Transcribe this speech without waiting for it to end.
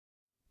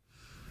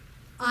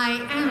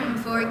I am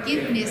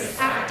forgiveness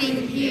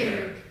acting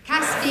here,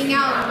 casting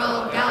out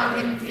all doubt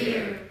and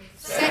fear,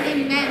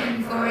 setting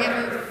men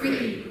forever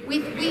free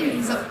with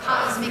wings of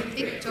cosmic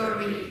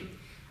victory.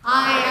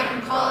 I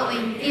am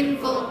calling in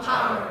full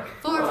power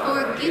for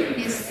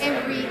forgiveness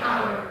every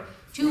hour.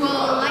 To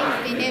all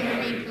life in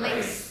every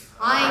place,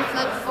 I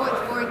flood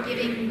forth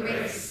forgiving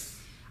grace.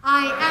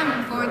 I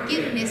am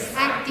forgiveness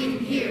acting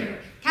here,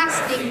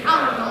 casting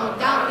out all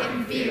doubt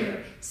and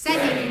fear,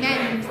 setting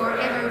men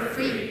forever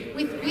free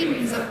with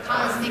wings of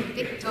cosmic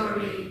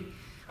victory.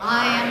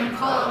 I am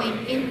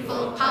calling in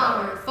full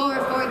power for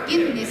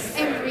forgiveness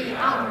every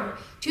hour.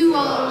 To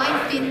all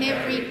life in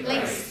every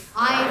place,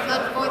 I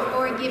flood forth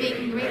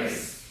forgiving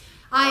grace.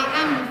 I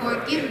am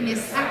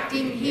forgiveness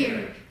acting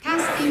here,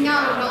 casting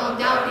out all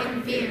doubt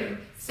and fear,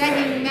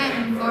 setting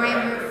men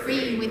forever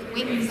free with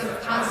wings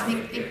of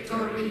cosmic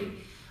victory.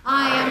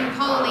 I am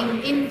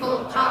calling in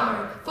full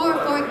power for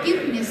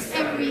forgiveness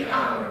every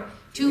hour.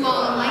 To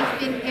all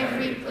life in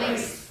every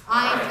place,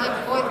 I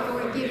flood forth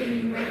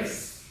forgiving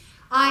grace.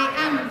 I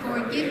am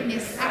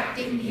forgiveness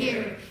acting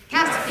here,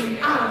 casting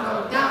out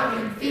all doubt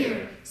and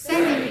fear,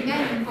 setting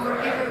men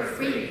forever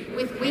free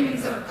with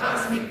wings of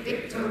cosmic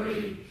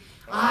victory.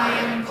 I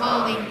am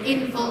calling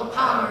in full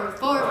power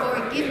for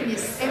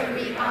forgiveness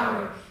every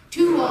hour.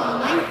 To all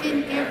life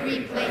in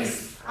every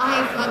place,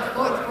 I flood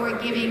forth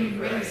forgiving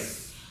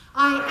grace.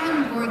 I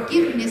am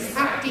forgiveness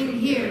acting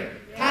here,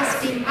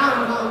 casting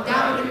out all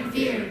doubt and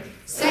fear,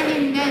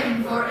 setting men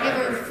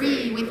forever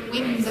free with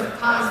wings of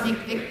cosmic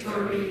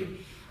victory.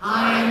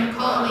 I am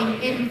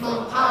calling in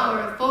full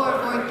power for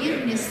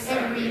forgiveness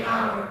every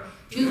hour.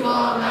 To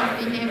all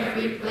life in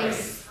every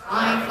place,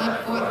 I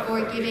flood forth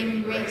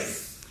forgiving grace.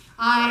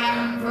 I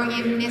am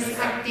forgiveness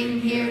acting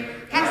here,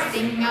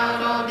 casting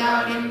out all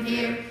doubt and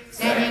fear,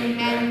 setting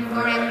men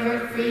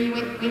forever free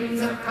with wings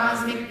of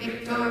cosmic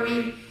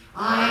victory.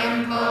 I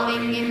am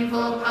calling in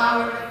full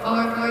power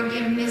for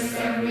forgiveness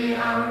every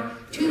hour.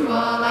 To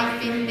all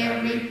life in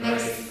every place, I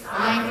flood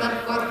forth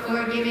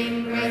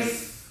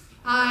forgiving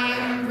grace.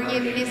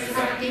 I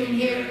am forgiveness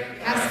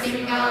acting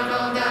here,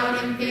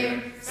 casting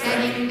out all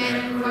doubt and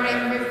fear, setting men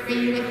forever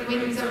free with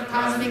wings of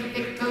cosmic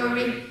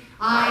victory.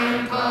 I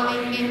am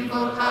calling in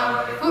full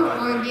power for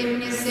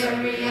forgiveness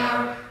every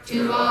hour.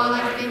 To all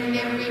life in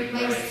every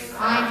place,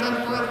 I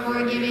flood forth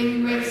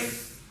forgiving grace.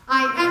 I am forgiveness acting here, casting out all doubt and fear, setting men forever free with wings of cosmic victory. I am calling in full power for forgiveness every hour. To all life in every place, I flood forth forgiving grace.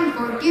 I am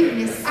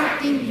forgiveness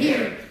acting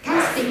here,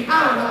 casting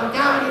out all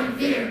doubt and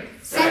fear,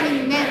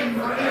 setting men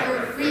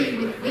forever free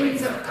with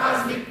wings of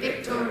cosmic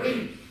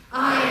victory.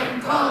 I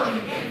am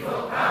calling in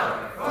full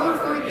power for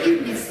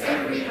forgiveness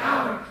every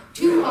hour.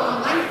 To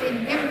all life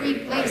in every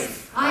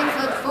place, I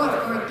flood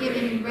forth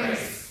forgiving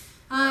grace.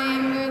 I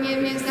am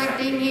forgiveness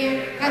acting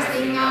here,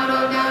 casting out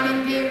all doubt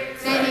and fear,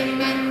 setting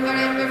men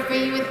forever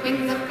free with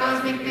wings of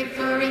cosmic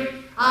victory.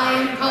 I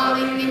am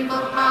calling in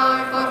full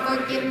power for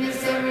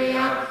forgiveness every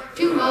hour.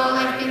 To all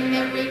life in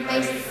every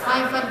place,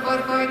 I flood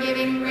forth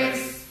forgiving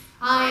grace.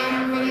 I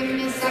am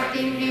forgiveness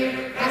acting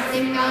here,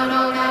 casting out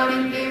all doubt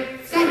and fear,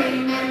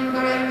 setting men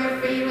forever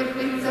free with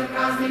wings of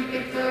cosmic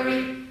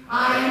victory.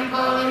 I am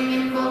calling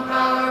in full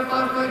power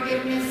for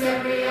forgiveness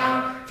every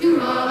hour.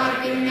 To all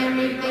life in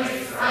every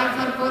place, I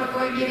flood forth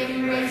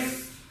forgiving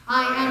grace.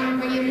 I am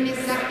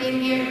forgiveness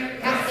acting here,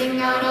 casting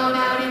out all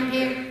doubt and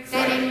fear,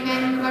 setting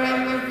men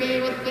forever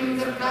free with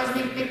wings of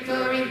cosmic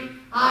victory.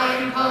 I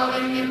am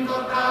calling in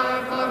full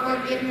power for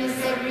forgiveness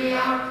every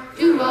hour.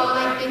 To all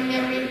life in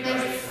every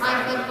place,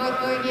 I flood forth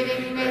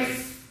forgiving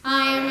grace.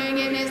 I am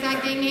forgiveness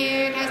acting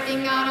here,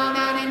 casting out all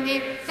doubt and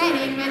fear,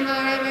 setting men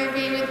forever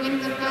free with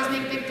wings of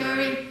cosmic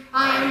victory.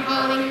 I am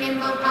calling in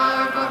full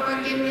power for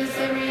forgiveness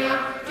every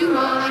hour. To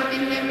all life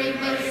in every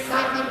place,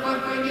 I flood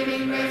forth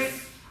forgiving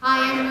grace. I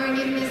am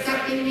forgiveness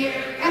acting here,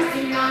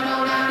 casting out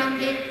all doubt and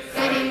fear,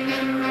 setting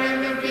men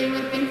forever free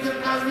with wings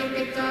of cosmic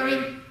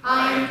victory.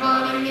 I am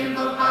calling in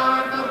full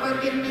power for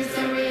forgiveness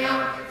every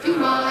hour. To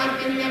all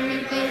life in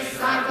every place,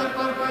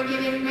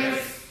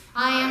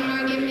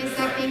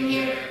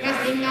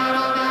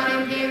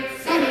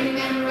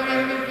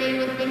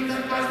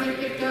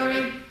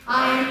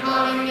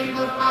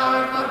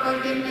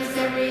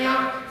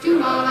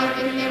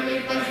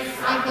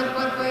 I flood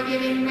forth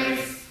forgiving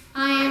grace.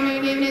 I am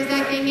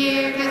forgiveness acting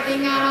here,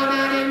 casting out all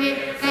doubt and fear,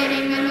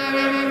 setting men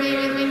forever free with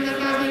wings of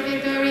cosmic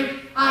victory.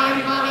 I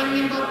am calling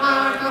in full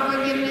power for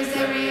forgiveness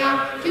every hour.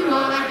 To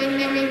all life in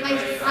every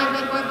place, I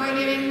flood forth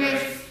forgiving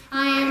grace.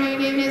 I am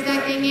forgiveness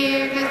acting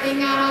here,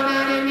 casting out all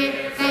doubt and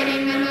fear,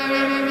 setting men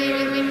forever free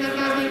with wings of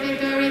cosmic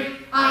victory.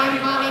 I am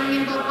calling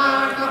in full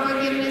power for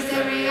forgiveness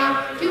every hour.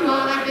 To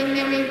all life in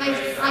every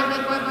place, I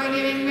flood forth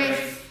forgiving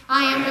grace.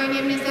 I am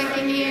forgiveness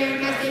acting here,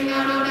 casting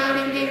out all doubt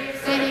and fear,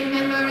 setting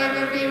men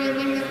forever free with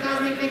wings of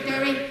cosmic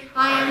victory.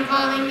 I am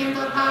calling in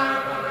full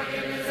power for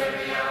forgiveness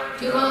every hour.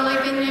 To all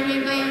life in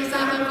every place,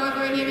 I flood forth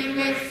forgiving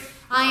grace.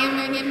 I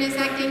am forgiveness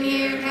acting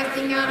here,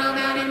 casting out all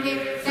doubt and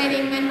fear,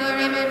 setting men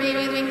forever free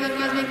with wings of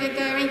cosmic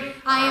victory.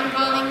 I am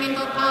calling in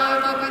full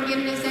power for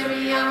forgiveness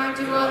every hour.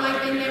 To all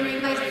life in every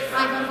place,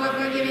 I flood forth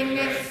forgiving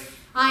grace.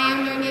 I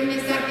am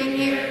forgiveness acting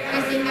here,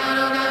 casting out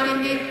all doubt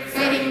and fear,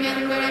 setting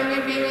men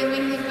forever free with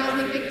wings of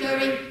cosmic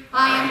victory.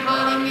 I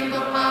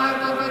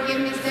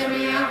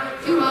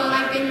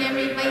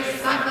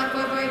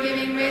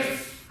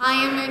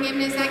am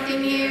forgiveness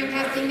acting here,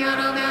 casting out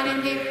all doubt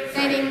and fear,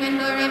 setting men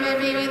forever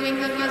free with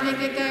wings of cosmic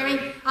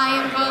victory. I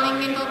am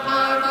calling in full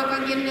power for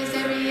forgiveness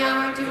every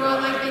hour to all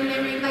life in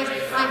every place.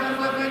 I come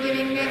for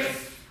forgiving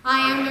grace. I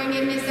am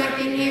forgiveness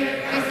acting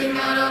here, casting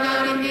out all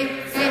doubt and fear,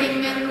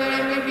 setting men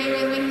forever free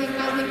with wings of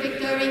cosmic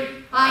victory.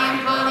 I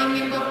am calling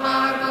in full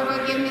power for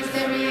forgiveness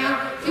every hour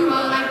to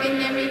all life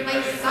in every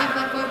place. I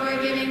come for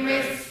forgiving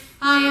grace.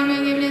 I am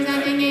forgiveness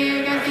acting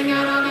here, casting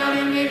out all doubt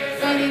and fear,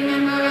 setting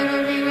men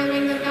forever free with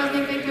wings of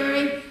cosmic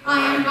victory. I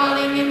am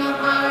calling in full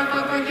power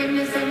for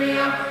forgiveness every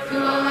hour to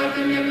all life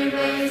in every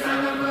place.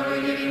 I come for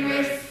forgiving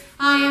grace.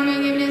 I am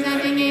forgiveness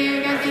acting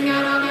here, casting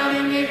out all doubt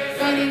and fear,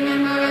 setting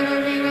men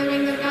forever free with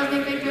wings of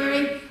cosmic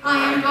victory. I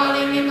am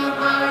calling in full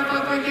power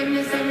for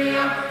forgiveness every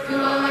hour to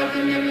all life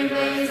in every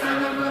place. I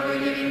come for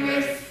forgiving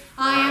grace.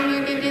 I am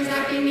forgiveness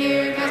acting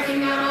here,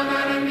 casting out all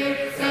doubt and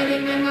fear,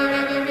 setting men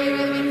forever free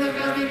with wings of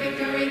cosmic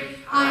victory.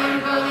 I am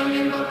calling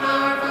in full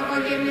power for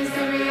forgiveness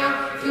every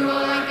hour to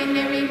all life in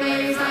every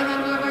place. I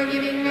come for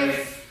forgiving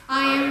grace.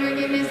 I am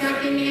forgiveness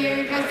acting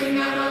here, casting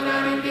out all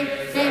doubt and fear,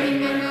 setting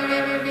men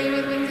forever free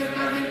with wings of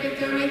cosmic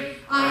victory.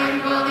 I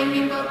am calling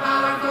in full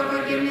power for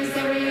forgiveness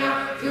every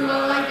hour to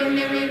all life in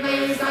every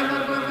place. I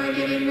come for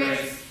forgiving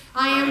grace.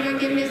 I am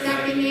forgiveness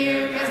acting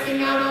here,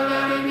 casting out all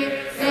doubt and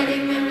fear,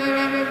 setting men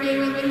forever free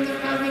with wings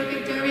of cosmic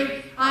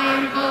victory. I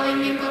am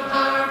calling in full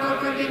power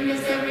for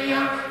forgiveness every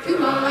hour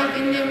to all life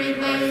in every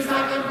place.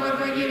 I come for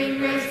forgiving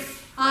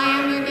grace. I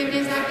am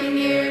forgiveness acting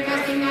here,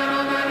 casting out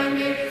all doubt and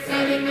fear,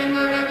 setting men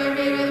forever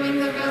free with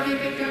wings of cosmic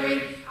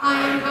victory. I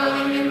am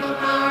calling in full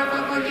power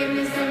for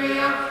forgiveness every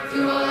hour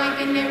to all life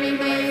in every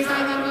place. I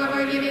come for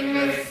forgiving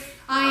grace.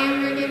 I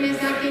am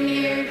forgiveness acting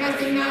here,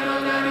 casting out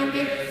all doubt and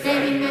fear,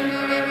 setting men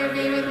forever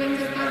free with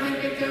wings of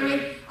cosmic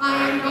victory.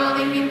 I am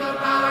calling in full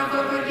power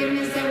for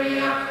forgiveness every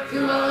hour to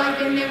all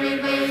life in every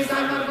place.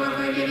 I come for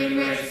forgiving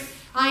grace.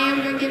 I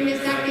am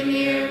forgiveness acting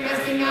here,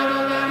 casting out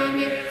all doubt and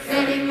fear,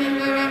 setting men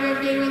forever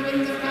free with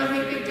wings of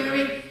cosmic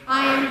victory.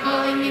 I am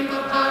calling in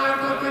full power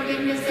for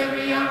forgiveness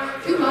every hour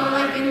to all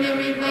life in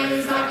every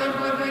place. I come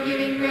for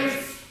forgiving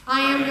grace. I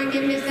am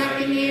forgiveness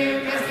acting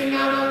here, casting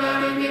out all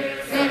doubt and fear,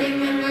 setting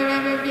men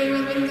forever free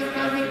with wings of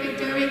cosmic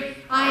victory.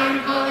 I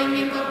am calling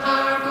in full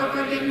power for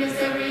forgiveness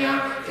every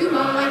hour to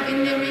all life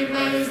in every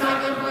place.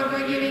 I come for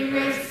forgiving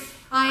grace.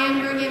 I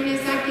am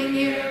forgiveness acting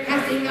here,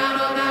 casting out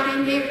all doubt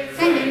and fear,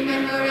 setting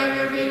men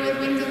forever free with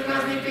wings of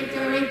cosmic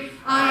victory.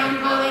 I am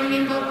calling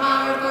in full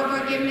power for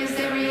forgiveness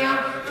every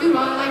hour to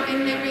all life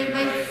in every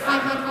place. I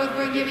come for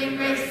forgiving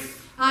grace.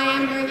 I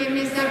am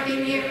forgiveness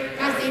acting here,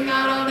 casting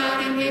out all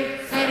doubt and fear,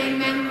 setting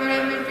men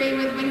forever free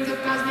with wings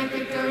of cosmic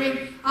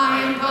victory.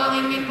 I am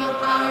calling in full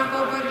power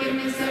for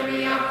forgiveness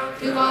every hour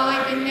to all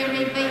life in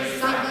every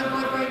place. I come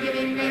for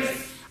forgiving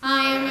grace.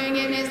 I am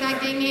forgiveness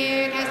acting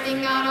here,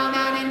 casting out all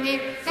doubt and fear,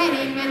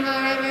 setting men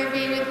forever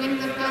free with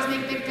wings of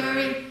cosmic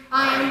victory.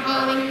 I am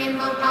calling in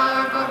full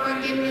power for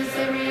forgiveness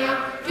every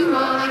hour to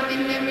all life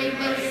in every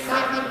place.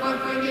 I come for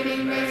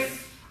forgiving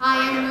grace. I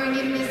am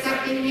forgiveness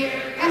acting here,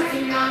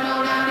 casting out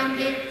all doubt and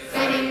fear,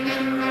 setting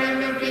men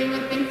forever free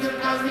with wings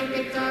of cosmic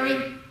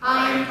victory.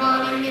 I am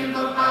calling in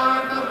full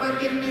power for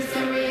forgiveness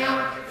every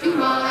hour to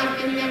all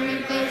life in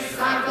every place.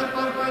 I come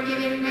for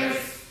forgiving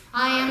grace.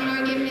 I am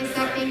forgiveness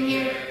acting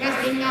here,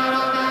 casting out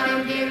all doubt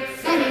and fear,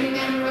 setting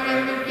men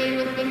forever free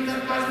with wings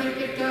of cosmic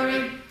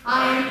victory.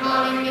 I am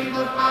calling in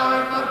full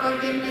power for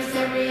forgiveness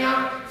every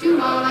hour to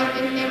all life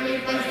in every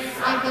place.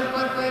 I come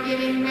for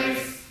forgiving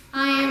grace.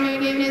 I am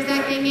forgiveness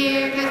acting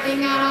here,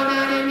 casting out all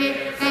doubt and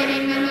fear,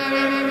 setting men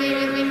forever free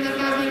with wings of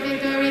cosmic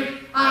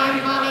victory. I am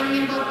calling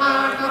in full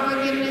power for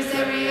forgiveness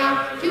every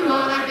hour to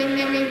all life in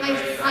every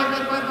place. I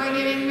come for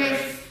forgiving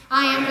grace.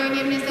 I am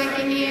forgiveness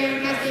acting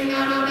here, casting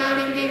out all doubt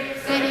and fear,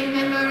 setting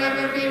men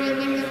forever free with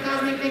wings of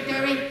cosmic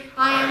victory.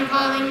 I am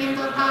calling in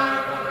full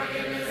power for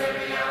forgiveness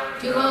every hour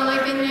to all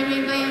life in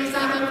every place.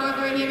 I come for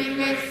forgiving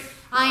grace.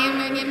 I am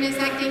forgiveness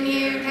acting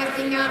here,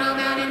 casting out all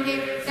doubt and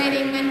fear,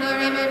 setting men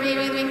forever free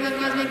with wings of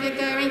cosmic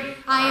victory.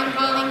 I am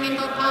calling in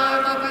full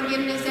power for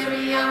forgiveness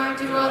every hour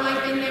to all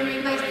life in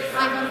every place.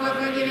 I come for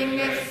forgiving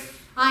grace.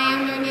 I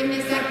am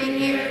forgiveness acting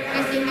here,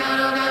 casting out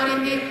all doubt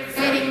and fear,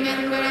 setting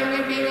men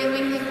forever free with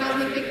wings of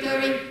cosmic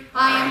victory.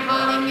 I am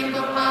calling in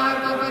full power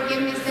for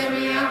forgiveness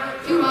every hour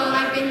to all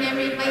life in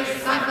every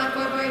place. I come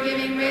for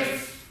forgiving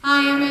grace. I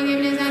am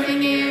forgiveness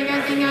acting here,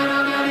 casting out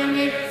all doubt and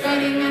fear,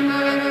 setting men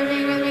forever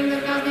free with wings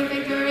of cosmic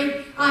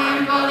victory. I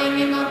am calling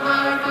in full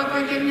power for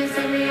forgiveness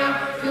every hour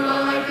to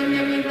all life in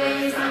every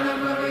place. I come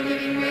for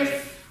forgiving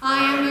grace. I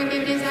am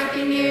forgiveness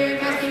acting here,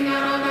 casting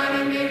out all doubt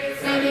and fear,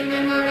 setting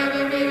men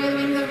forever free with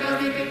wings of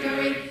cosmic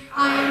victory.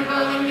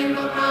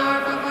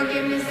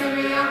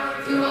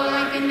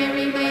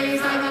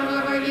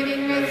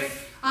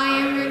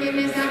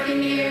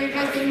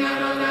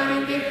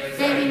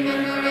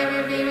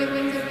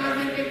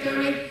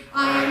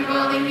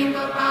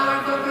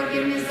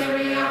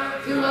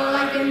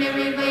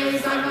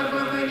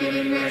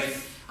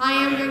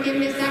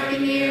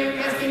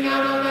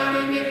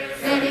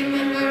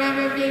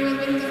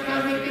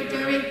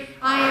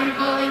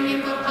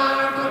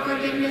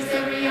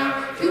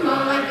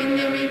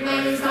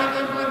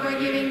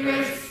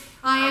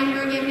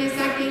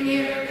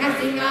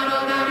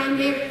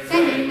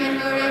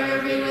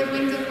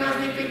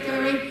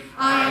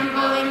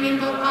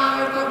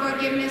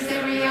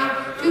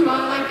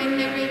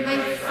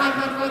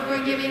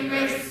 forgiving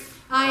grace.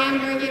 I am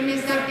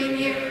forgiveness acting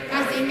here,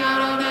 casting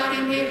out all doubt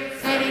and fear,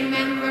 setting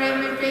men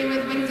forever free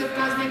with wings of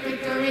cosmic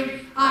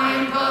victory. I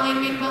am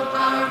calling in full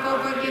power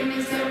for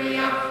forgiveness every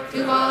hour, to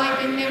all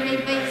life in every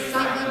place,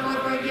 I call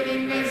for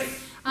forgiving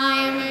grace. I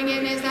am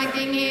forgiveness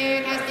acting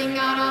here, casting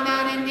out all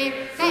doubt and fear,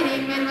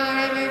 setting men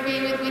forever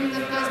free with wings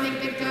of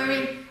cosmic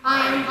victory. I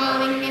am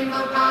calling in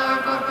full power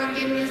for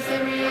forgiveness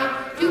every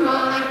hour, to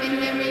all life in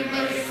every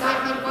place, I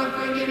call for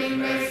forgiving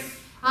grace.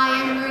 I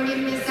am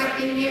forgiveness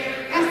acting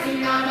here,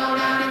 casting out all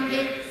doubt and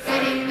fear,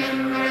 setting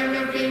men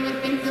forever free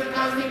with wings of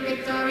cosmic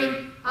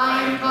victory.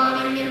 I am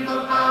calling in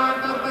full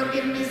power for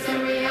forgiveness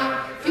every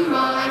hour, to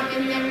all life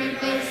in every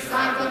place,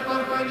 I call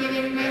for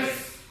forgiving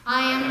grace.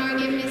 I am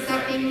forgiveness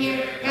acting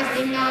here,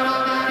 casting out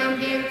all doubt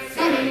and fear,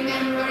 setting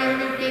men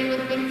forever free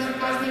with wings of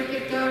cosmic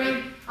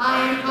victory. I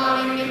am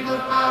calling in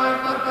full power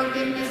for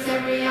forgiveness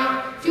every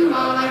hour, to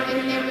all life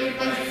in every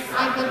place,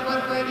 I call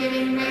for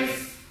forgiving grace.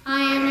 I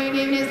am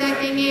forgiveness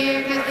acting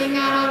here, casting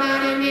out all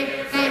doubt and fear,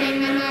 setting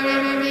men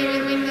forever free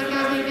with wings of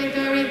cosmic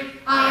victory.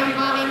 I am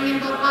calling in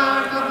full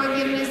power for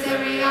forgiveness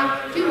every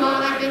hour, to all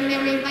life in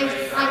every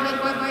place, I call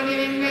for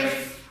forgiving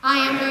grace. I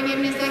am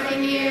forgiveness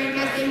acting here,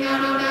 casting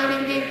out all doubt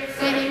and fear,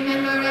 setting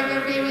men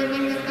forever free with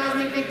wings of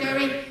cosmic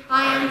victory.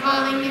 I am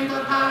calling in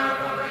full power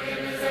for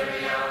forgiveness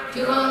every hour,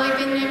 to all life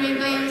in every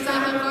place,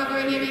 I call for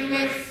forgiving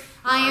grace.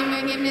 I am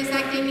forgiveness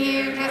acting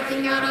here,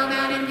 casting out all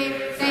doubt and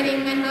fear,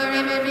 setting men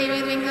forever free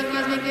with wings of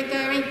cosmic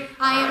victory.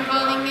 I am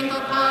calling in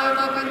full power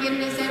for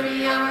forgiveness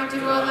every hour, to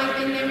all life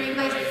in every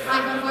place, I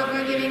call for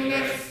forgiving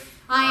grace.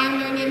 I am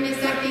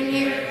forgiveness acting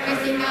here,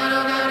 casting out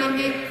all doubt and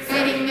fear,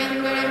 setting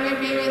men forever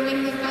free with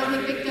wings of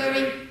cosmic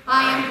victory.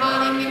 I am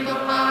calling in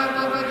full power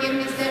for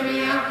forgiveness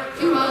every hour,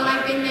 to all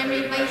life in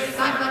every place,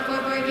 I call for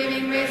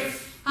forgiving grace.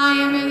 I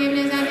am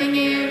forgiveness acting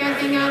here,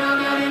 casting out all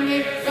doubt and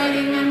fear,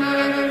 setting men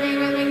forever free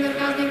with wings of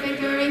cosmic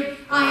victory.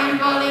 I am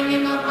calling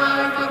in full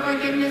power for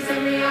forgiveness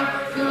every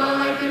hour, to all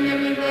life in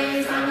every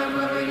place, I call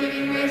for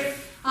forgiving grace.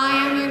 I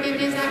am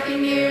forgiveness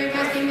acting here,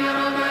 casting out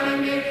all doubt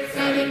and fear,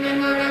 setting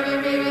men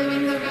forever free with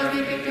wings of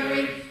cosmic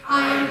victory.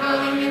 I am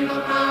calling in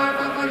full power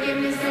for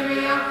forgiveness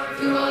every hour,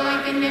 to all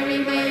life in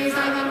every place,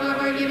 I call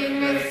for forgiving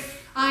grace.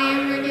 I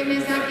am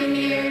forgiveness acting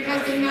here,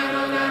 casting out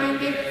all doubt and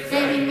fear,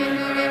 setting men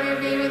forever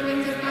free with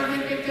wings of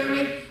cosmic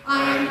victory.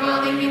 I am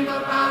calling in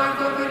full power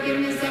for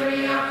forgiveness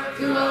every hour,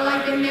 to all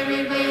life in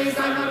every place,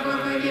 I call for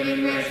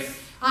forgiving grace.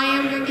 I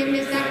am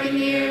forgiveness acting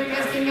here,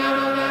 casting out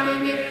all doubt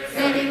and fear,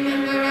 setting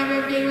men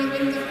forever free with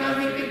wings of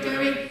cosmic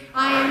victory.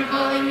 I am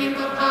calling in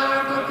full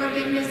power for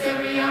forgiveness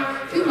every hour,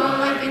 to all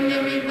life in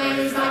every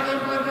place, I call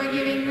for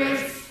forgiving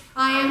grace.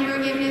 I am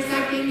forgiveness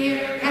acting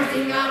here,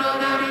 casting out all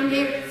doubt and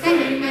fear,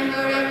 setting men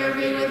forever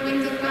free with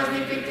wings of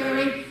cosmic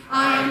victory.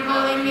 I am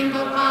calling in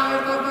full power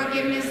for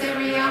forgiveness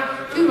every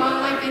hour, to all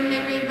life in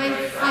every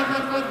place, I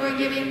call for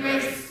forgiving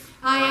grace.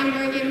 I am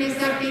forgiveness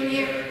acting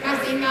here,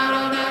 casting out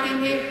all doubt and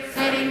fear,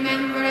 setting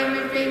men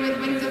forever free with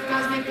wings of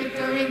cosmic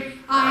victory.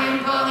 I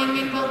am calling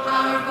in full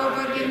power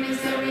for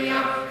forgiveness every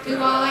hour,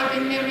 to all life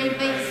in every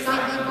place, I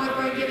call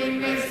for forgiving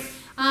grace.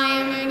 I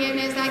am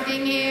forgiveness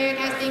acting here,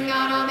 casting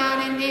out all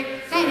doubt and fear,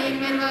 setting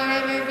men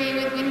forever free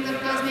with wings of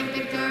cosmic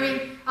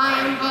victory. I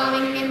am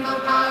calling in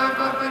full power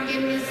for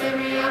forgiveness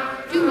every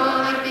hour, to all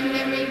life in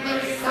every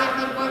place, I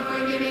call for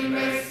forgiving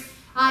grace.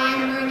 I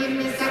am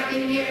forgiveness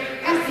acting here,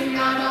 casting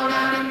out all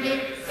doubt and fear,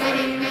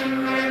 setting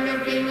men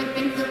forever free with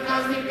wings of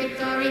cosmic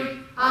victory.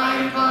 I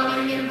am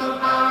calling in full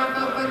power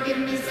for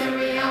forgiveness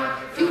every hour,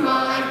 to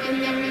all life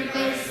in every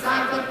place,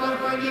 I call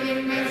for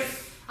forgiving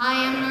grace. I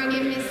am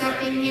forgiveness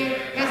acting here,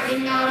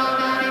 casting out all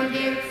doubt and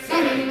fear,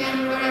 setting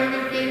men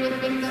forever free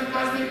with wings of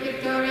cosmic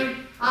victory.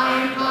 I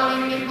am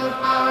calling in full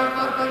power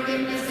for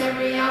forgiveness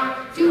every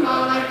hour, to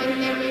all life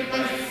in every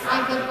place,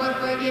 I call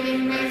for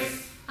forgiving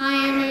grace. I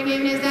am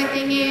forgiveness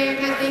acting here,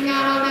 casting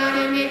out all doubt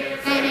and fear,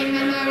 setting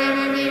men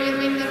forever free with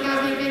wings of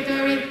cosmic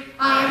victory.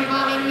 I am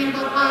calling in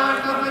full power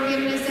for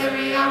forgiveness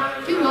every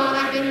hour, to all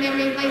life in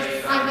every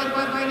place, I call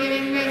for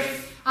forgiving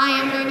grace. I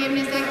am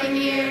forgiveness acting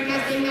here,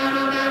 casting out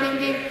all doubt and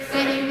fear,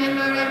 setting men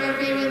forever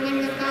free with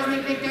wings of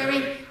cosmic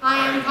victory. I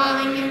am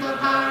calling in full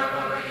power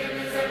for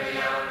forgiveness every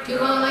hour, to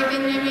all life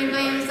in every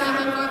place, I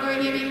call for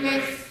forgiving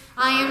grace.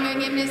 I am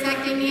forgiveness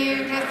acting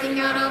here, casting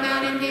out all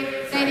doubt and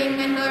fear, setting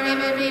men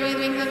forever free with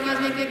wings of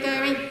cosmic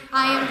victory.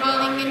 I am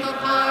calling in full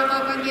power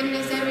for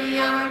forgiveness every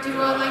hour, to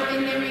all life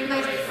in every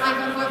place, I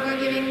call for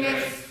forgiving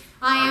grace.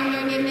 I am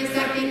forgiveness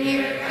acting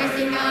here,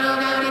 casting out all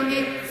doubt and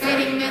fear,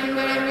 setting men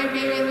forever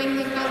free with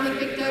wings of cosmic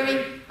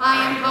victory. I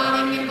am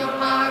calling in full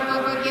power for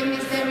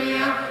forgiveness every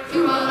hour, to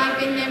all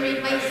life in every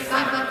place,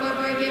 I call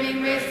for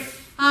forgiving grace.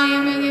 I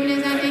am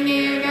forgiveness acting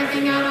here,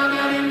 casting out all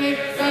doubt and fear,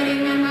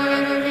 setting men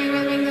forever free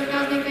with wings of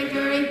cosmic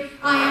victory.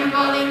 I am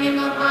calling in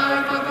full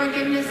power for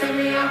forgiveness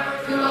every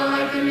hour, to all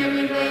life in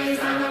every place,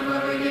 I call for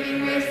forgiving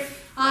grace.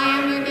 I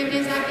am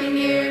forgiveness acting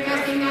here,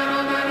 casting out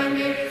all doubt and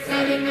fear,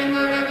 setting men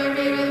forever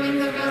free with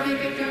wings of cosmic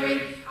victory.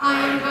 I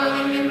am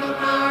calling in full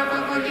power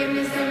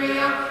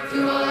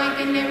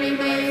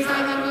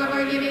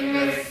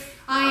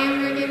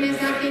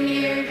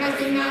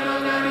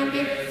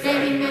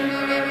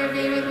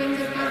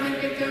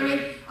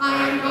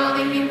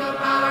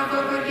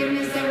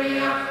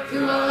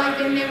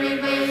in every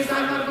place,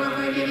 I call for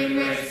forgiving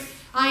grace.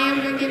 I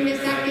am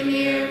forgiveness acting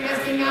here,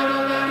 casting out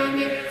all doubt in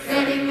here,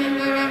 setting men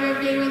wherever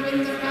free with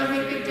wings of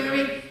cosmic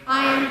victory.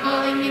 I am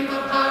calling in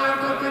full power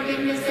for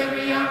forgiveness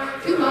every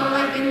hour, to all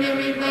life in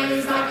every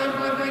place, I call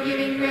for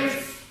forgiving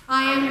grace.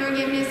 I am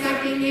forgiveness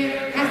acting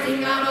here,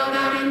 casting out all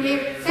doubt in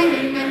here,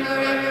 setting men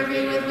wherever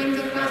free with wings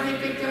of cosmic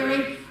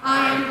victory. I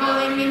am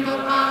calling in full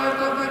power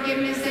for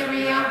forgiveness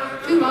every hour,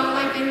 to all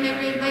life in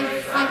every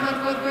place, I call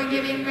for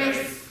forgiving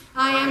grace.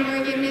 I am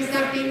forgiveness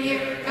acting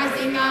here,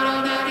 casting out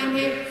all doubt in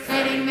here,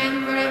 setting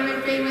men forever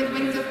free with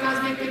wings of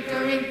cosmic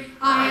victory.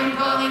 I am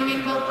calling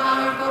in full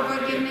power for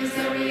forgiveness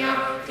every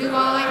hour, to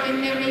all life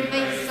in every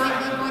place, I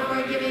call for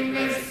forgiving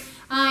grace.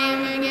 I am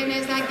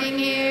forgiveness acting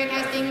here,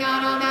 casting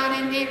out all doubt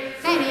in here,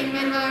 setting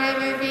men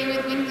forever free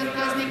with wings of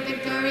cosmic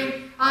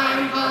victory. I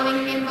am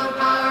calling in full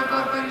power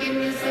for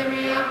forgiveness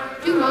every hour,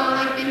 to all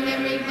life in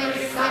every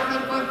place, I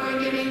call for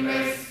forgiving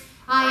grace.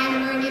 I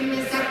am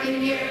forgiveness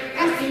acting here,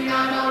 casting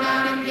out all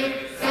doubt in here,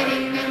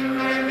 setting men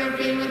forever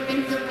free with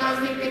wings of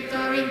cosmic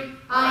victory.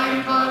 I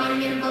am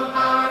calling in full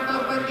power for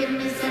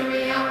forgiveness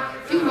every hour,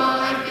 to all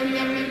life in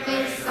every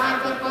place, I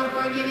call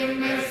for forgiving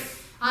grace.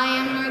 I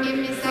am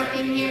forgiveness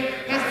acting here,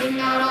 casting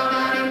out all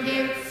doubt in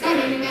here,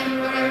 setting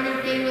men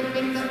forever free with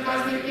wings of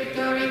cosmic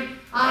victory.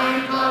 I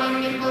am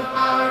calling in full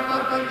power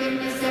for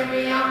forgiveness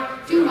every hour,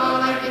 to all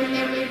life in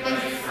every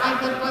place, I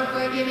call for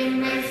forgiving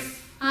grace.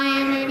 I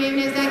am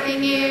forgiveness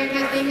acting here,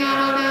 casting out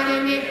all doubt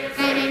in here,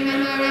 setting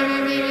men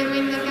forever free with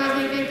wings of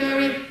cosmic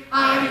victory.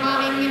 I am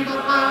calling in full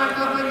power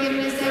for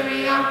forgiveness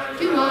every hour,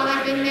 to all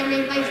life in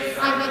every place,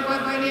 I call for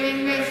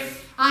forgiving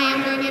grace. I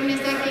am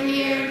forgiveness acting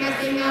here,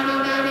 casting out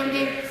all doubt in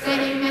here,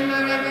 setting men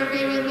forever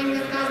free with wings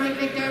of cosmic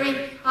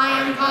victory. I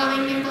am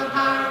calling in full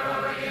power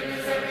for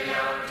forgiveness every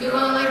hour, to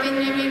all life in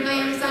every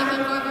place, I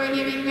call for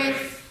forgiving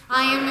grace.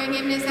 I am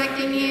forgiveness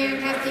acting here,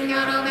 casting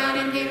out all doubt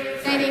in here,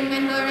 setting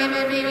men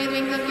forever free with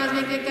wings of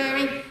cosmic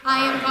victory. I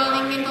am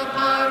calling in full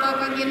power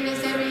for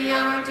forgiveness every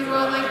hour, to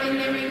all life in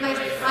every place,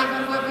 I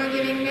call for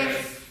forgiving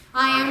grace.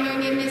 I am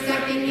forgiveness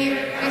acting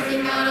here,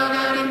 casting out all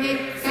doubt in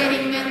here,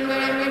 setting men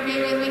forever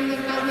free with wings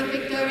of cosmic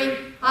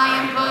victory. I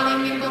am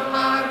calling in full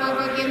power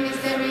for forgiveness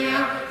every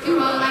hour, to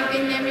all life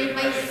in every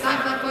place, I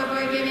call for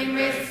forgiving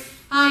grace.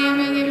 I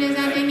am forgiveness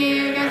acting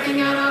here,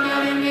 casting out all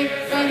doubt in here,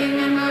 setting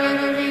men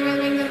forever free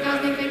with wings of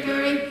cosmic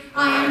victory.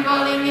 I am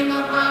calling in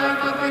full power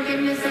for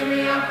forgiveness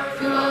every hour,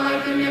 to all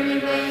life in every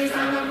place,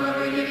 I call for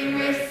forgiving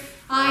grace.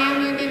 I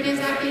am forgiveness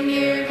acting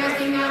here,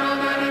 casting out all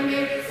doubt in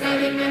here,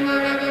 setting men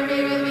forever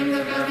free with wings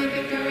of cosmic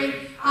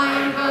victory. I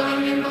am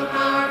calling in full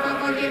power for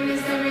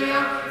forgiveness every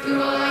hour, to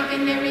all life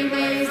in every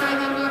place, I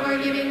call for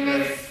forgiving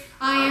grace.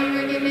 I am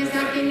forgiveness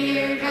acting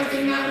here,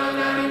 casting out all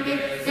doubt in here,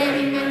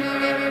 setting men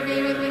forever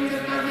free with wings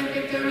of cosmic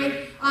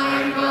victory. I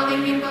am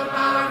calling in full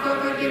power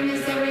for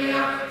forgiveness every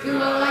hour, to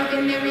all life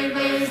in every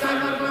place, I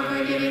call for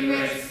forgiving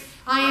grace.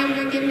 I am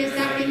forgiveness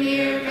acting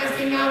here,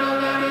 casting out all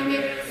doubt in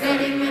here,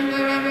 setting men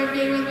forever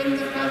free with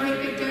wings of cosmic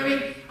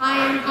victory. I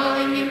am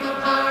calling in full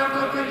power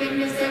for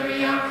forgiveness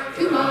every hour,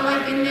 to all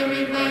life in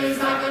every place,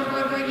 I call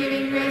for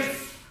forgiving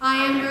grace. I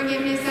am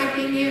forgiveness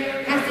acting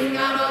here, casting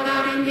out all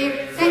doubt in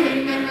here,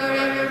 setting men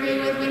forever free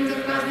with wings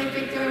of cosmic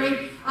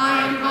victory.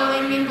 I am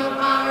calling in full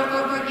power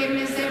for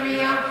forgiveness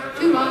every hour,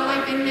 to all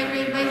life in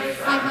every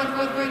place, I call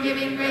for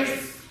forgiving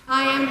grace.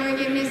 I am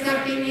forgiveness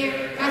acting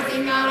here,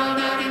 casting out all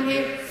doubt in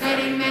here,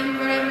 setting men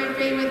forever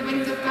free with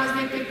wings of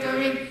cosmic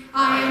victory.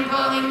 I am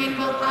calling in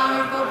full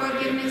power for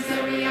forgiveness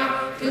every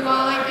hour, to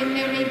all life in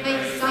every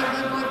place, I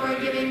call for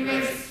forgiving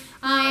grace.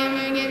 I am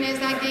forgiveness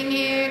acting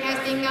here,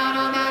 casting out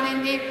all doubt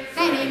in here,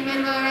 setting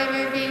men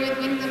forever free with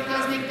wings of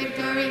cosmic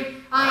victory.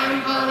 I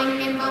am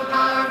calling in full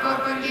power for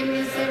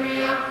forgiveness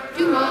every hour,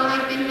 to all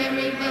life in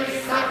every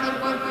place, I call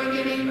for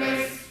forgiving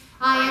grace.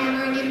 I am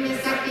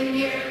forgiveness acting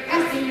here,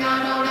 casting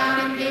out all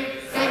doubt in here,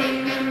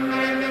 setting men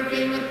forever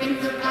free with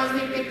wings of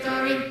cosmic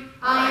victory.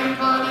 I am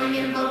calling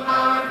in full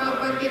power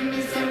for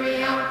forgiveness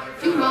every hour,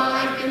 to all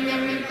life in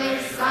every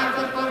place, I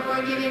call for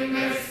forgiving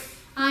grace.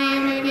 I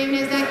am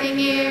forgiveness acting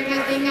here,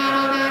 casting out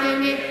all doubt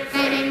in here,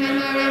 setting men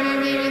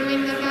forever free with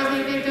wings of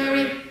cosmic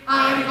victory.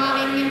 I am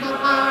calling in full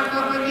power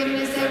for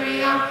forgiveness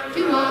every hour,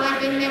 to all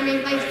life in every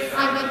place,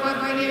 I call for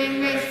forgiving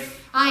grace.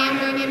 I am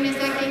forgiveness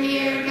acting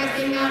here,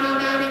 casting out all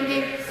doubt in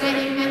here,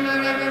 setting men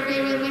forever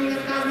free with wings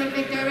of cosmic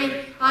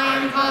victory. I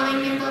am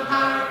calling in full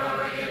power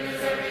for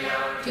forgiveness every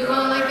hour, to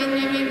all life in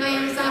every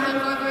place, I call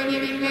for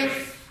forgiving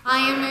grace. I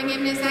am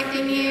forgiveness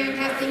acting here,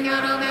 casting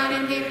out all doubt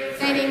in here,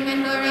 setting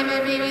men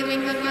forever free with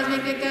wings of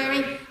cosmic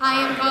victory. I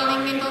am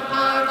calling in full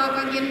power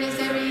for forgiveness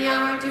every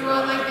hour, to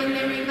all life in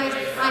every place,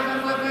 I call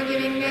for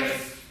forgiving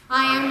grace.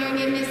 I am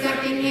forgiveness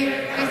acting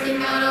here,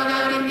 casting out all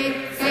doubt in here,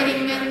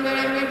 setting men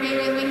forever free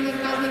with wings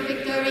of cosmic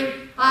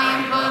victory. I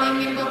am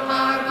calling in full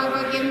power for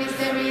forgiveness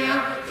every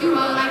hour, to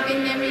all life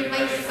in every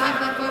place, I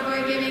call for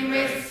forgiving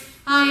grace.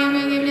 I am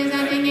forgiveness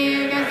acting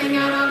here, casting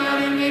out all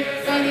doubt in here,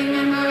 setting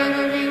men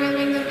forever free with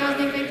wings of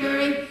cosmic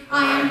victory.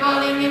 I am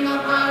calling in full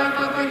power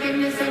for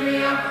forgiveness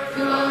every hour,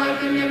 to all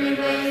life in every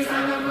place,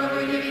 I call for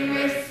forgiving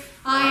grace.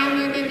 I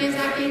am forgiveness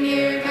acting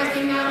here,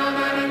 casting out all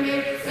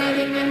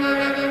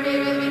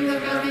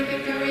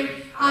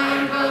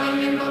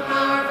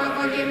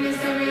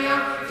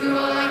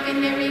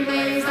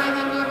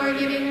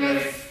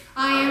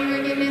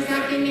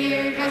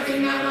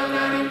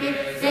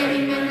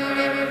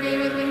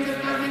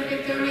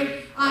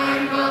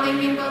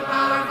calling in full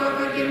power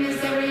for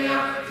forgiveness every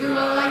hour. To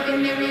all life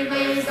in every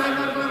place, I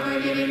call for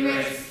forgiving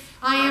grace.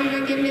 I am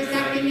forgiveness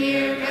acting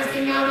here,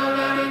 casting out all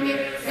doubt in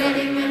here,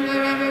 setting men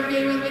forever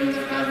free with wings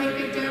of cosmic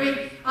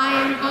victory. I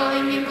am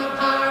calling in full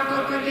power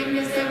for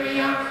forgiveness every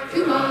hour. To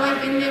all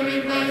life in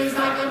every place,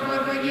 I call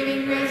for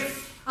forgiving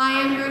grace. I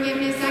am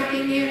forgiveness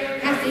acting here,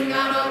 casting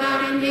out all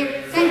doubt in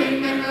here,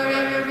 setting men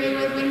forever free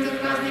with wings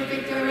of cosmic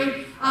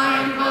victory.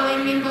 I am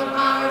calling in full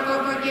power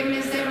for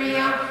forgiveness every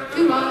hour.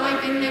 To all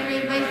life in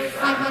every place,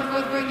 I call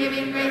for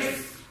forgiving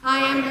grace. I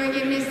am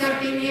forgiveness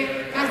acting here,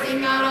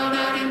 casting out all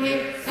doubt in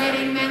here,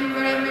 setting men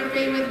forever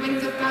free with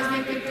wings of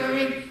cosmic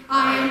victory.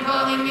 I am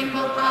calling in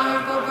full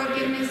power for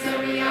forgiveness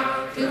every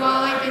hour. To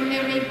all life in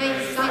every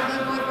place, I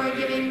call for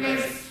forgiving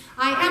grace.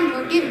 I am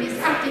forgiveness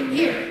acting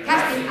here,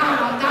 casting out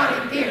all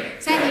doubt and fear,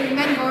 setting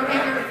men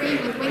forever free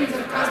with wings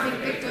of cosmic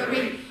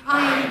victory.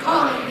 I am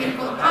calling in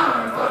full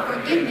power for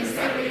forgiveness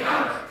every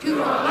hour.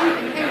 To all life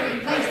in every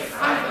place,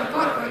 I call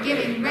for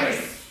forgiving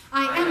grace.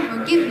 I am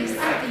forgiveness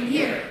acting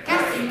here,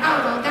 casting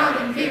out all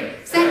doubt and fear,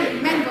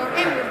 setting men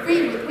forever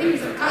free with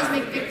wings of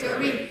cosmic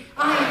victory.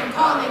 I am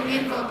calling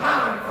in full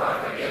power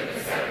for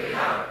forgiveness every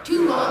hour.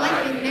 To all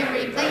life in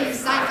every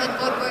place, I call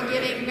for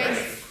forgiving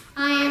grace.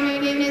 I am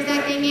forgiveness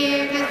acting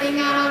here, casting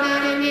out all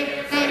doubt and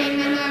fear, setting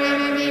men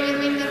forever free with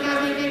wings of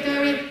cosmic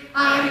victory.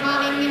 I am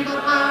calling in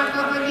full power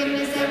for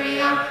forgiveness every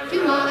hour. To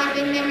all life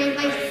in every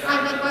place, I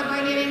call for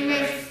forgiving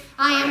grace.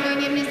 I am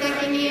forgiveness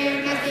acting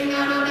here, casting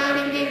out all doubt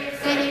and fear,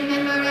 setting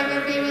men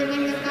forever free with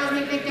wings of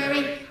cosmic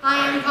victory. I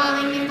am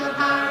calling in full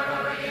power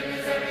for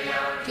forgiveness every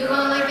hour. To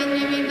all life in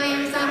every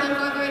place, I call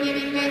for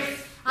forgiving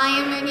grace. I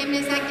am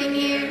forgiveness acting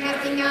here,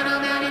 casting out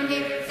all doubt and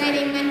fear,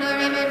 setting men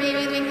forever free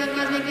with wings of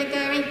cosmic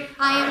victory.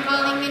 I am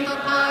calling in full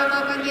power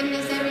for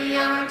forgiveness every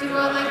hour. To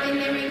all life in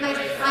every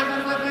place, I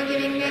call for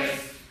forgiving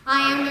grace. I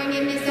am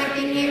forgiveness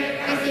acting here,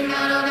 casting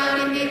out all doubt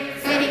and fear,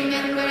 setting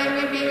men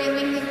forever free with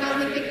wings of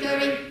cosmic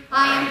victory.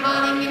 I am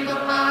calling in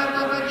full power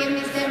for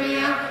forgiveness every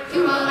hour. To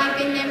all life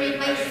in every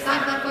place, I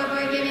call for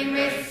forgiving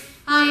grace.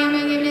 I am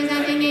forgiveness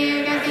acting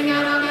here, casting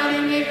out all doubt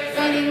and fear,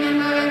 setting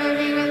men forever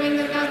free with wings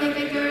of cosmic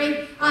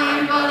victory. I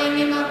am calling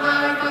in full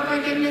power for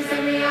forgiveness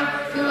every hour.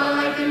 To all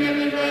life in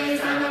every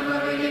place, I call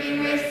for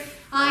forgiving grace.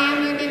 I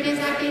am forgiveness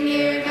acting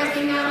here,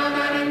 casting out all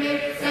doubt and fear,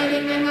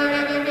 setting men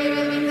forever free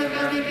with wings of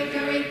cosmic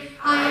victory.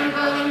 I am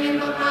calling in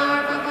full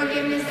power for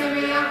forgiveness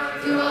every hour.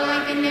 To all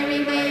life in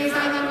every place,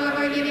 I call for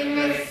forgiving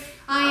grace.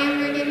 I am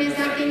forgiveness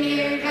acting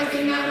here,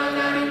 casting out all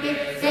doubt and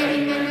fear,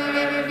 setting men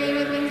forever free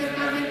with wings of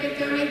cosmic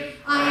victory.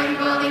 I am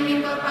calling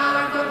in full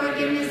power for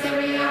forgiveness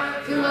every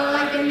hour. To all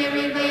life in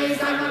every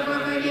place, I call for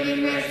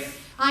forgiving grace.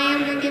 I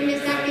am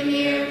forgiveness acting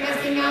here,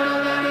 casting out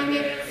all doubt and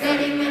fear,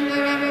 setting men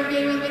forever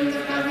free with wings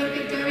of cosmic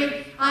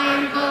victory. I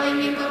am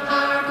calling in full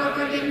power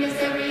for forgiveness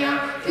every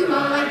hour. To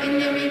all life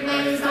in every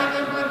place, I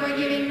call for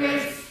forgiving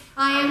grace.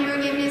 I am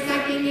forgiveness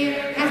acting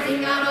here,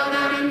 casting out all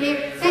doubt and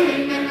fear,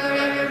 setting men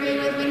forever free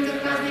with wings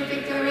of cosmic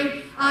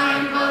victory. I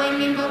am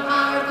calling in full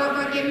power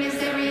for forgiveness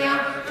every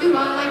hour. To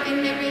all life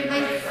in every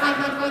place, I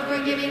call for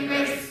forgiving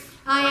grace.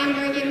 I am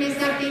forgiveness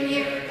acting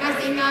here,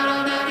 casting out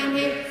all doubt and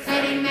fear,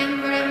 setting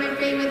men forever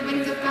free with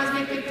wings of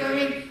cosmic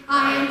victory.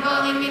 I am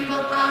calling in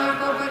full power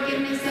for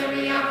forgiveness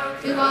every hour.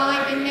 To all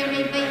life in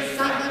every place,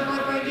 I call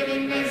for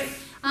forgiving grace.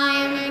 I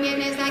am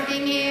forgiveness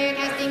acting here,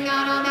 casting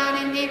out all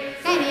doubt and fear,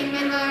 setting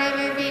men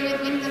forever free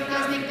with wings of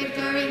cosmic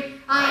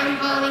victory. I am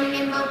calling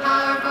in full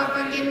power for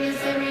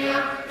forgiveness every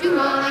hour. To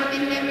all life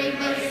in every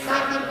place, I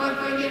call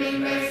for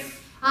forgiving grace.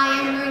 I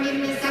am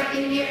forgiveness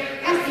acting here,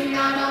 casting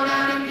out all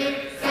doubt and fear,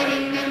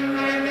 setting men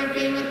forever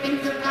free with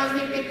wings of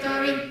cosmic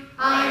victory.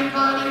 I am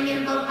calling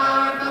in full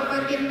power for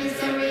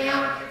forgiveness every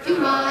hour. To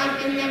all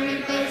life in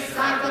every place,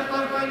 I call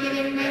for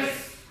forgiving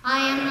grace. I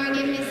am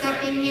forgiveness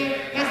acting here,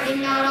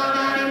 casting out all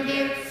doubt and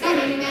fear,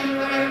 setting men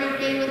forever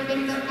free with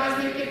wings of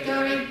cosmic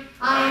victory.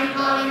 I am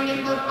calling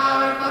in full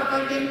power for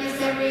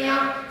forgiveness every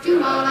hour.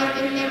 To all life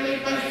in every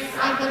place,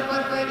 I call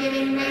for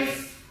forgiving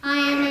grace. I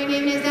am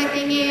forgiveness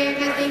acting here,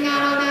 casting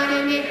out all doubt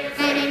and fear,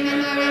 setting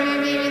men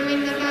forever free with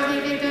wings of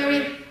cosmic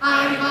victory.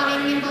 I am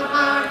calling in full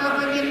power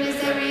for forgiveness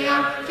every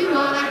hour. To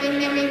all life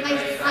in every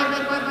place, I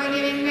call for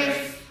forgiving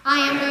grace. I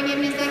am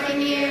forgiveness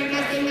acting here,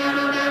 casting out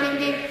all doubt and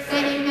fear,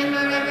 setting men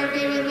forever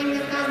free with wings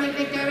of cosmic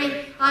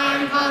victory. I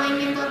am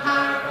calling in full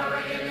power for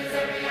forgiveness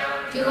every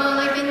hour. To all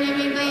life in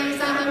every place,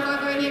 I call for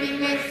forgiving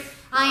grace.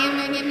 I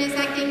am forgiveness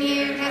acting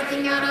here,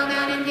 casting out all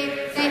doubt and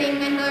fear, setting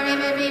men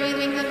forever free with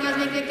wings of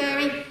cosmic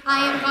victory. I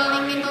am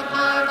calling in full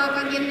power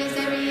for forgiveness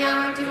every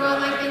hour. To all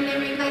life in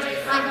every place,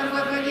 I call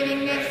for forgiving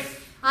grace.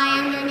 I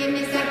am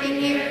forgiveness acting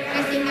here,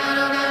 casting out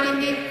all doubt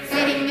and fear,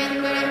 setting men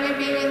forever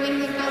free with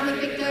wings of cosmic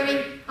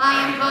victory. I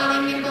am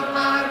calling in full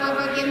power for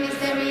forgiveness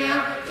every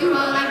hour. To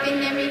all life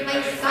in every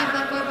place, I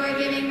call for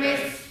forgiving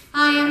grace.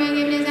 I am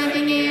forgiveness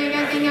acting here,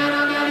 casting out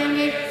all doubt and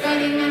fear,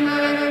 setting men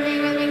forever free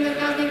with wings of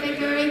cosmic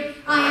victory.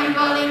 I am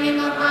calling in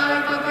full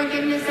power for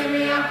forgiveness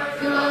every hour.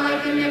 To all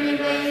life in every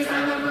place,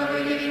 I call for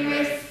forgiving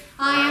grace.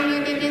 I am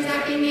forgiveness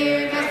acting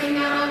here, casting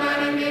out all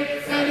doubt and fear,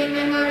 setting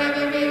men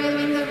forever free with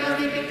wings of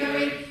cosmic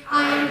victory.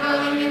 I am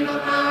calling in full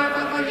power for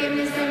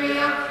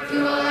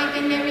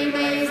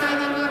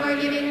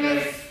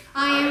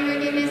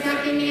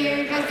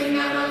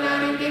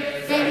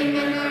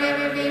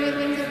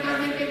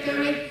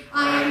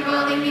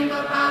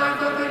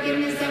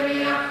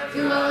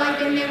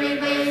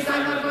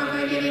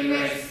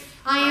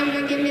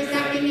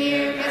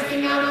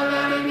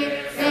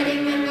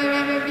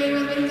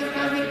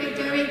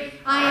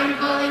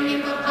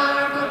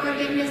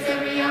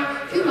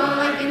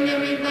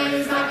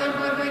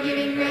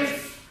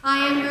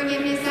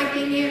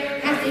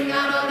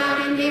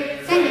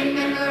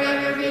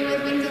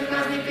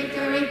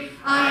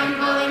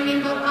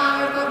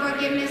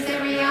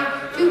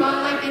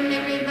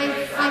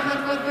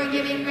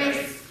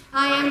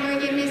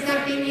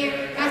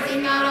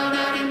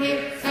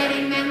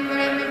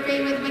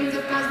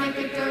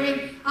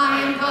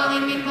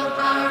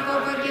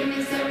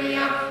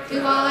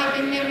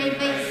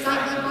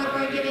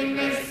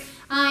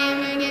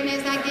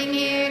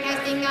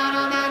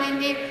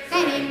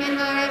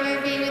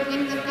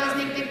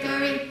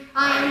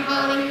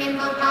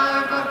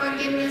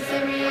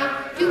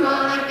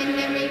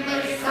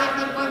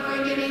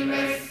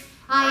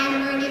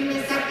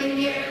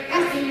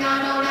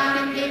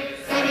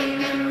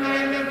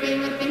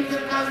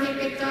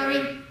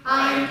victory.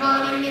 I am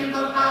calling in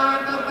full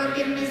power for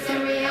forgiveness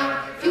every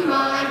hour. To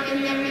all life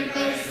in every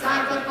place,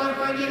 I put for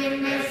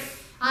forgiving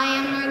grace. I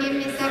am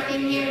forgiveness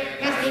acting here,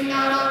 casting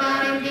out all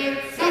doubt and fear,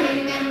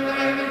 setting men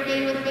forever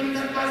free with wings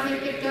of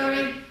cosmic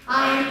victory.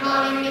 I am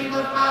calling in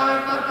full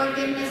power for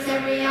forgiveness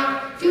every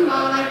hour. To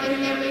all life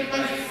in every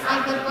place,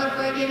 I put for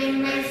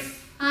forgiving grace.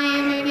 I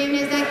am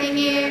forgiveness acting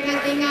here,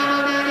 casting out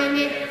all doubt and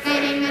fear,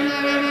 setting men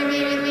forever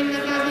free with wings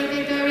of cosmic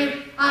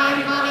victory. I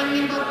am calling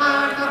in full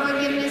power for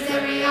forgiveness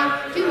every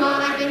hour. To all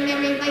life in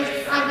every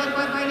place, I put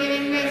for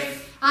forgiving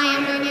grace. I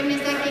am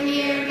forgiveness acting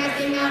here,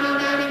 casting out all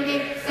doubt and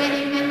fear,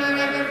 setting men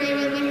forever free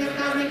with wings of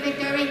cosmic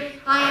victory.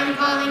 I am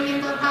calling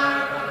in full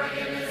power for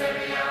forgiveness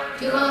every hour.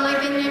 To all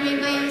life in every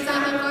place, I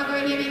put for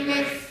forgiving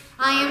grace.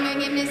 I am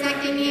forgiveness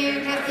acting here,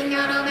 casting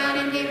out all doubt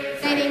and fear,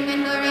 setting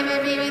men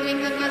forever free with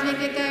wings of cosmic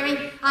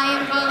victory. I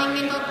am calling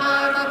in full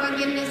power for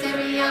forgiveness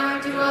every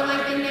hour. To all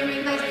life in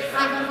every place,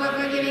 I put for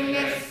forgiving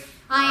grace.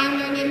 I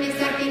am forgiveness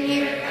acting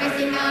here,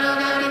 casting out all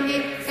doubt and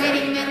fear,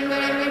 setting men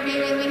forever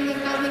free with wings of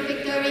cosmic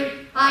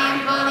victory. I am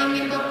calling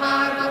in full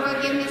power for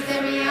forgiveness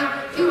every hour.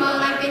 To all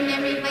life in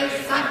every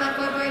place, I put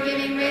for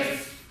forgiving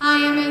grace. I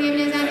am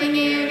forgiveness acting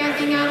here,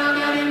 casting out all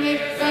doubt and fear,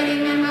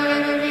 setting men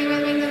forever free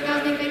with wings of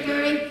cosmic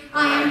victory.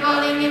 I am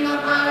calling in full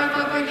power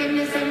for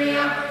forgiveness every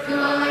hour. To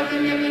all life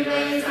in every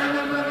place, I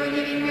put for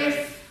forgiving grace.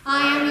 I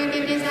am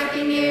forgiveness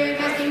acting here,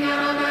 casting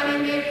out all doubt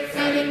and fear,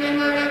 setting men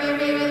forever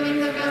free with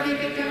wings of cosmic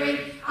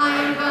victory. I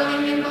am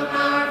calling in full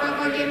power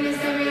for forgiveness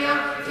every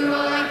hour. To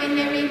all life in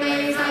every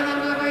place, I put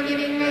for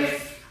forgiving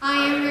grace. I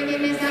am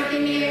forgiveness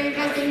acting here,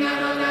 casting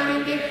out all doubt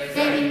and fear,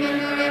 setting men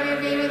forever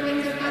free with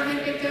wings of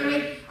cosmic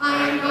victory.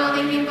 I am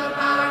calling in full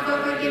power for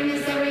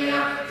forgiveness every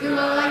hour. To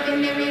all life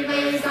in every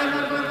place, I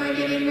put for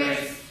forgiving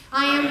grace.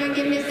 I am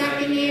forgiveness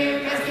acting here,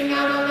 casting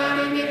out all doubt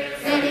and fear,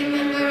 setting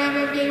men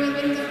forever free with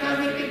wings of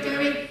cosmic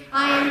victory.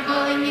 I am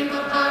calling in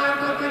full power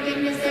for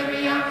forgiveness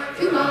every hour.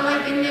 To all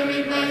life in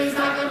every place,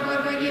 I put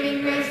for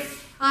forgiving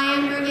grace. I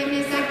am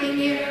forgiveness acting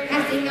here,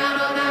 casting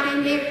out all doubt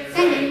and fear,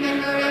 setting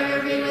men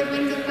forever free with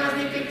wings of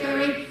cosmic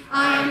victory.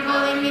 I am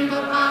calling in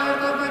full power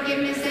for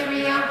forgiveness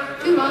every hour.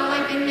 To all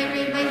life in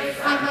every place,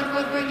 I put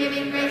for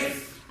forgiving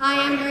grace. I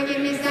am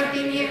forgiveness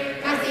acting here,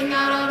 casting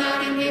out all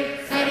doubt and fear,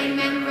 setting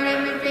men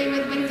forever free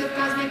with wings of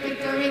cosmic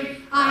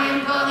victory. I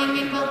am calling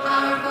in full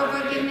power for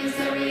forgiveness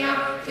every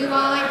hour. To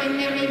all life in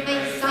every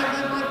place, I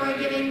put for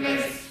forgiving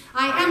grace.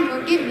 I am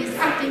forgiveness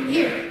acting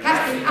here,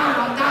 casting out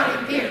all doubt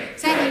and fear,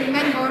 setting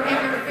men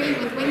forever free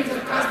with wings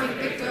of cosmic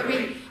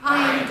victory. I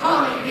am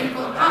calling in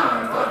full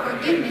power for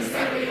forgiveness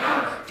every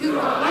hour. To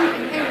all life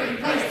in every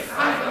place,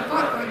 I put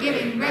for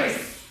forgiving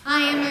grace. I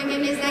am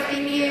forgiveness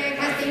acting here,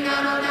 casting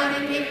out all doubt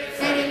and fear,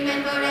 setting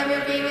men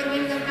forever free with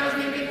wings of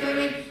cosmic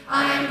victory.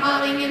 I am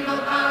calling in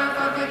full power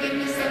for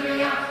forgiveness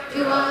every hour. To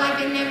all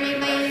life in every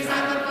place, I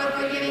put for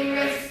forgiving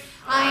grace.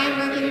 I am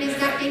forgiveness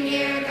acting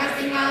here,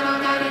 casting out all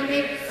doubt and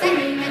fear,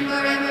 setting men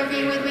forever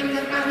free with wings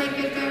of cosmic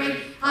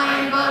victory. I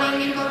am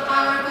calling in full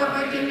power for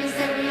forgiveness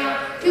every hour.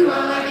 To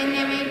all life in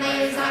every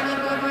place, I put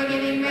for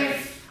forgiving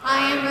grace. I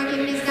am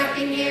forgiveness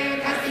acting here,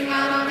 casting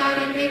out all doubt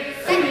and fear,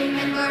 setting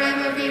men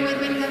forever free with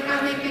wings of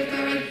cosmic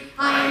victory.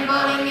 I am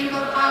calling in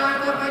full power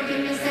for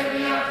forgiveness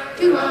every hour.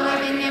 To all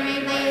life in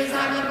every place,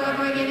 I put for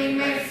forgiving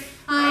grace.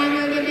 I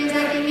am forgiveness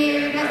acting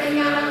here, casting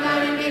out all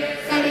doubt and fear,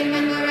 setting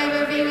men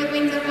forever free with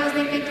wings of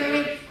cosmic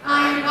victory.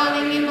 I am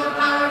calling in full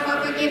power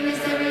for forgiveness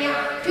every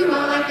hour. To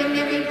all life in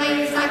every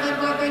place, I put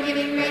for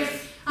forgiving grace.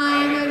 I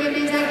am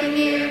forgiveness acting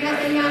here,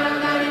 casting out all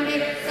doubt and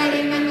fear,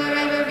 setting men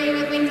forever free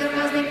with wings of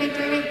cosmic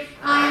victory.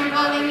 I am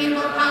calling in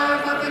full power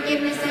for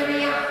forgiveness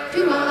every hour. To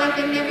all life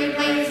in every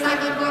place, I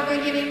put for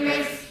forgiving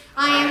grace.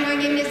 I am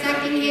forgiveness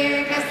acting here,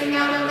 casting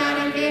out all doubt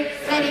and fear,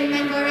 setting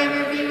men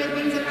forever free with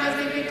wings of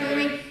cosmic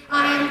victory.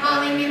 I am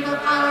calling in full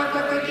power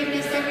for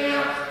forgiveness every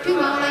hour. To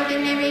all life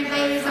in every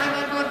place, I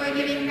put for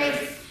forgiving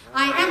grace.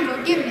 I am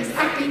forgiveness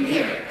acting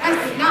here,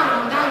 casting out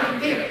all doubt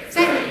and fear,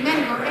 setting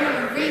men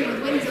forever free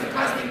with wings of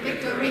cosmic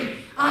victory.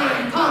 I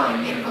am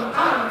calling in full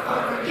power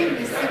for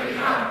forgiveness every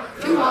hour.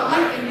 To all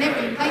life in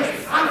every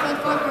place, I put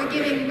for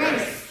forgiving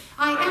grace.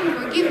 I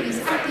am forgiveness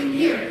acting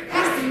here,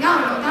 casting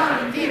out all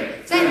doubt and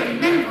fear,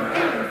 setting men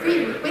forever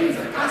free with wings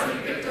of cosmic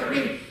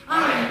victory.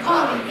 I am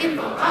calling in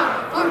full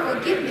power for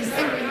forgiveness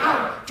every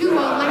hour. To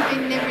all life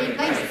in every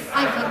place,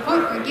 I put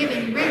for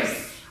forgiving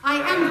grace. I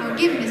am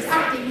forgiveness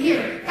acting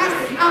here,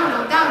 casting out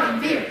all doubt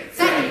and fear,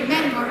 setting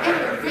men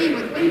forever free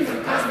with wings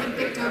of cosmic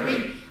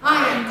victory. I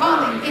am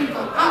calling in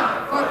full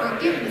power for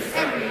forgiveness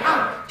every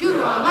hour.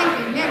 To all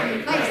life in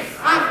every place,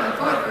 I put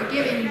for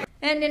forgiving.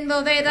 And in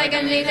full faith I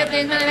can reach up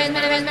this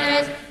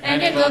manifest.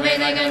 And in full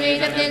faith I can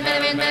reach up this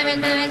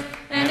manifest.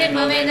 And in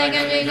full faith I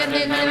can reach up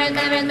this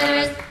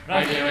manifest.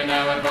 Right here and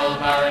now with full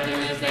power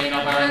to sustain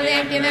all power. The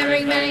active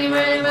every man,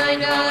 word and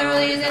mind, all the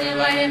release and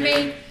enlighten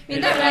me. Be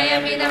that what I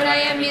am, be that what I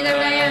am, be that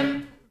what I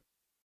am.